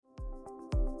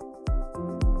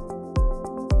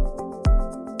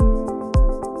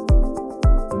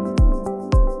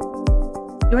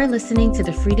You're listening to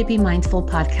the Free to Be Mindful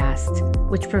podcast,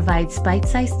 which provides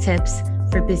bite-sized tips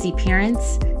for busy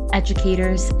parents,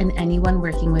 educators, and anyone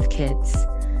working with kids.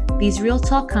 These real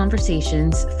talk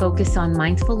conversations focus on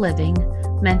mindful living,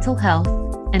 mental health,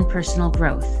 and personal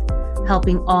growth,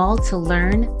 helping all to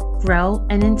learn, grow,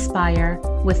 and inspire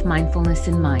with mindfulness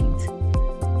in mind.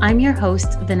 I'm your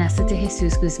host, Vanessa de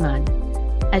Jesus Guzman,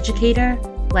 educator,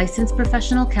 licensed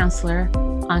professional counselor,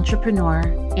 entrepreneur,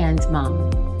 and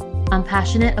mom. I'm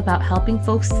passionate about helping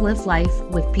folks live life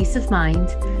with peace of mind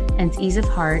and ease of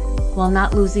heart while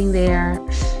not losing their,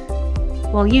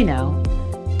 well, you know.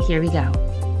 Here we go.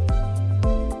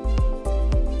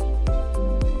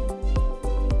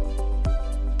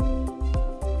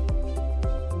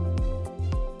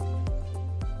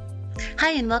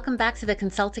 Hi, and welcome back to the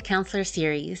Consult a Counselor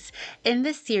series. In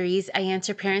this series, I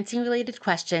answer parenting-related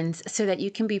questions so that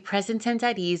you can be present and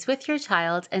at ease with your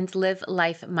child and live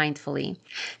life mindfully.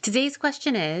 Today's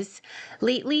question is,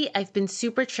 lately I've been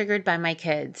super triggered by my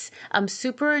kids. I'm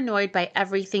super annoyed by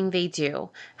everything they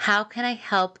do. How can I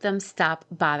help them stop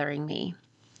bothering me?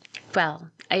 Well,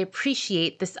 I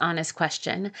appreciate this honest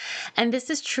question, and this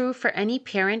is true for any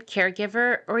parent,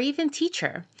 caregiver, or even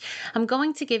teacher. I'm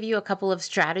going to give you a couple of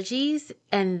strategies,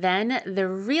 and then the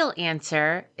real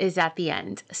answer is at the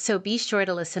end, so be sure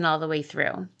to listen all the way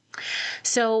through.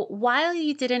 So while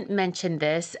you didn't mention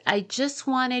this, I just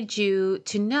wanted you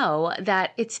to know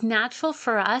that it's natural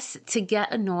for us to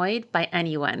get annoyed by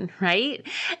anyone, right?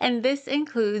 And this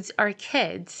includes our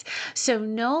kids. So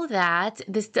know that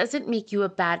this doesn't make you a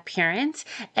bad parent,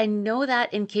 and know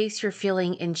that in case you're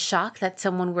feeling in shock that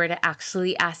someone were to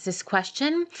actually ask this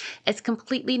question, it's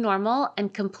completely normal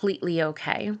and completely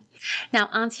okay. Now,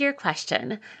 onto your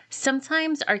question.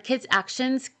 Sometimes our kids'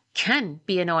 actions can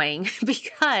be annoying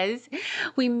because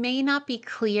we may not be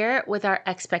clear with our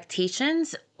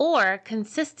expectations or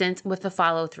consistent with the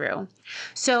follow through.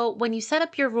 So when you set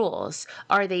up your rules,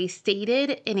 are they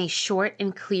stated in a short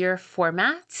and clear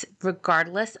format,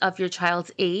 regardless of your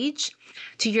child's age?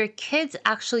 Do your kids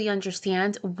actually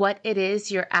understand what it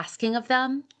is you're asking of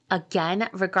them? Again,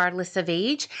 regardless of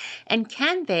age? And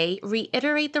can they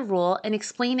reiterate the rule and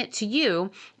explain it to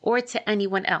you or to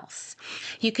anyone else?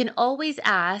 You can always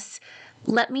ask,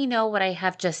 let me know what I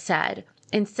have just said.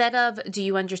 Instead of, do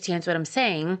you understand what I'm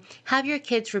saying? Have your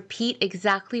kids repeat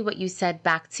exactly what you said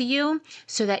back to you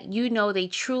so that you know they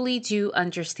truly do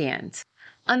understand.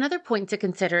 Another point to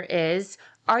consider is,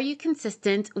 are you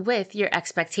consistent with your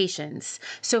expectations?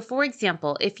 So for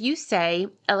example, if you say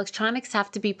electronics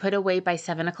have to be put away by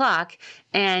 7 o'clock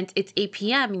and it's 8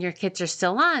 p.m. and your kids are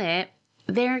still on it,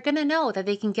 they're going to know that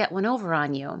they can get one over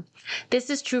on you. This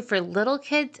is true for little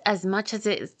kids as much as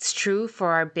it's true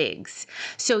for our bigs.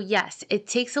 So yes, it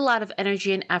takes a lot of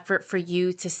energy and effort for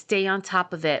you to stay on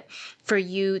top of it, for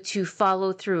you to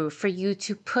follow through, for you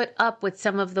to put up with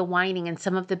some of the whining and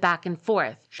some of the back and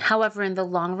forth. However, in the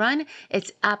long run,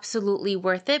 it's absolutely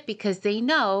worth it because they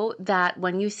know that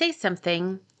when you say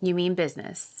something, you mean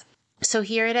business. So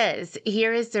here it is.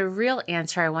 Here is the real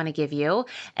answer I want to give you.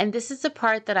 And this is the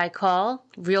part that I call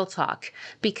real talk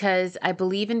because I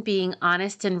believe in being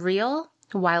honest and real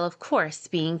while, of course,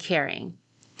 being caring.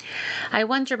 I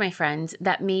wonder, my friend,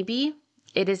 that maybe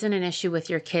it isn't an issue with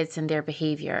your kids and their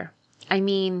behavior. I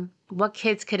mean, what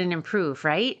kids couldn't improve,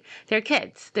 right? They're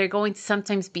kids. They're going to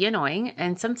sometimes be annoying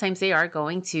and sometimes they are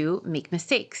going to make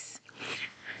mistakes.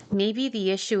 Maybe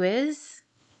the issue is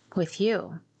with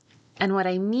you. And what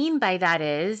I mean by that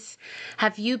is,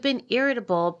 have you been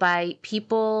irritable by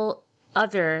people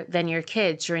other than your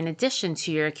kids or in addition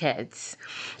to your kids?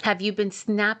 Have you been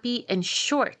snappy and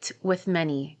short with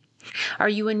many? Are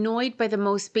you annoyed by the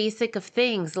most basic of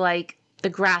things like the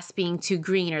grass being too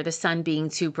green or the sun being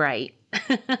too bright?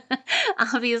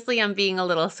 Obviously, I'm being a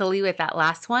little silly with that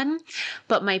last one,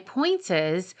 but my point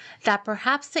is that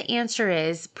perhaps the answer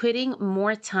is putting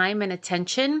more time and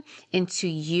attention into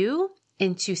you,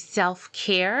 into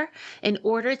self-care in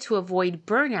order to avoid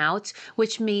burnout,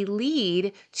 which may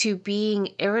lead to being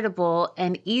irritable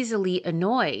and easily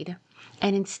annoyed.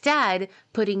 And instead,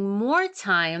 putting more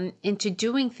time into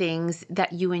doing things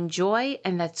that you enjoy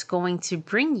and that's going to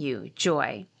bring you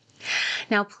joy.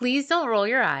 Now, please don't roll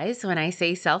your eyes when I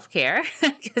say self-care,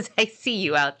 because I see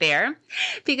you out there,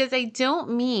 because I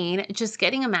don't mean just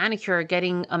getting a manicure or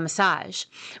getting a massage.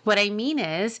 What I mean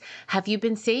is, have you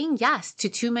been saying yes to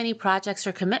too many projects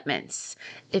or commitments?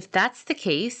 If that's the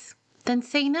case, then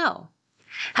say no.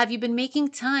 Have you been making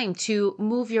time to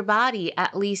move your body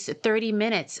at least 30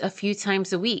 minutes a few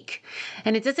times a week?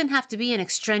 And it doesn't have to be an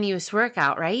extraneous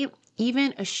workout, right?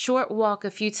 Even a short walk a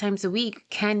few times a week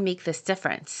can make this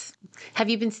difference. Have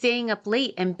you been staying up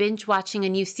late and binge watching a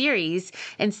new series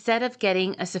instead of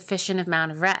getting a sufficient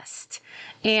amount of rest?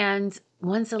 And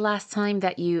when's the last time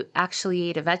that you actually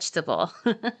ate a vegetable?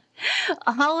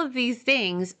 All of these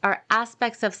things are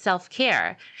aspects of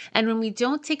self-care. And when we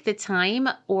don't take the time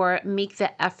or make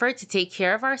the effort to take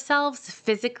care of ourselves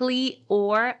physically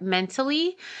or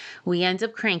mentally, we end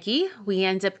up cranky, we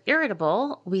end up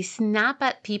irritable, we snap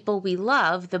at people we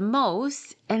love the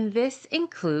most, and this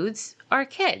includes our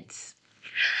kids.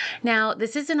 Now,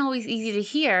 this isn't always easy to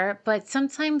hear, but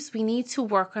sometimes we need to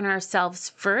work on ourselves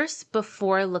first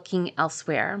before looking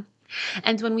elsewhere.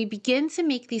 And when we begin to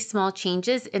make these small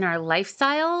changes in our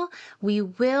lifestyle, we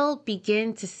will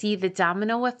begin to see the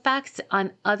domino effects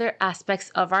on other aspects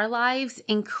of our lives,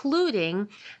 including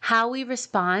how we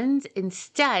respond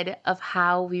instead of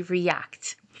how we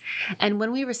react. And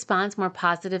when we respond more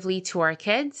positively to our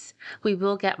kids, we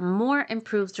will get more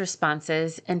improved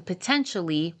responses and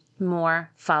potentially more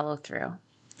follow through.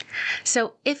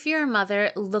 So if you're a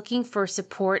mother looking for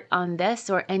support on this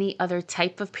or any other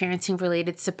type of parenting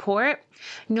related support,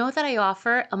 know that I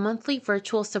offer a monthly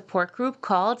virtual support group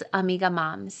called Amiga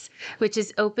Moms, which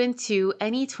is open to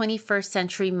any 21st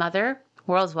century mother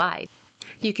worldwide.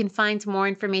 You can find more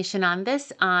information on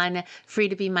this on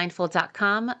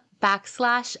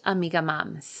freetobemindful.com/Amiga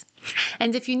Moms.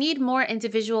 And if you need more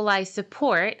individualized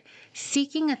support,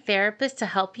 seeking a therapist to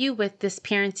help you with this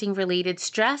parenting related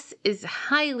stress is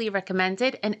highly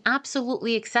recommended and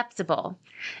absolutely acceptable.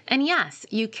 And yes,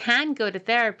 you can go to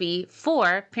therapy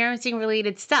for parenting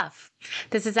related stuff.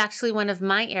 This is actually one of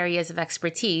my areas of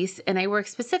expertise, and I work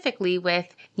specifically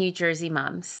with New Jersey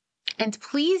moms. And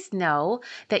please know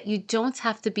that you don't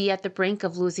have to be at the brink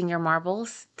of losing your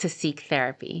marbles to seek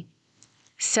therapy.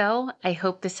 So I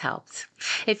hope this helped.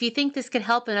 If you think this could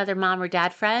help another mom or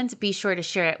dad friend, be sure to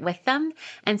share it with them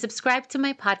and subscribe to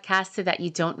my podcast so that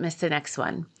you don't miss the next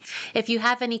one. If you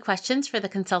have any questions for the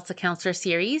Consult a Counselor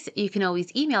series, you can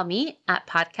always email me at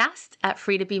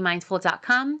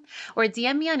podcast@freetobemindful.com or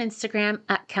DM me on Instagram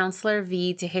at Counselor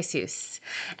V. De Jesus.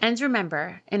 And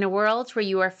remember, in a world where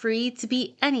you are free to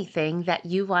be anything that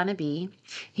you want to be,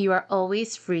 you are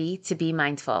always free to be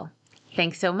mindful.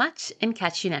 Thanks so much and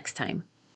catch you next time.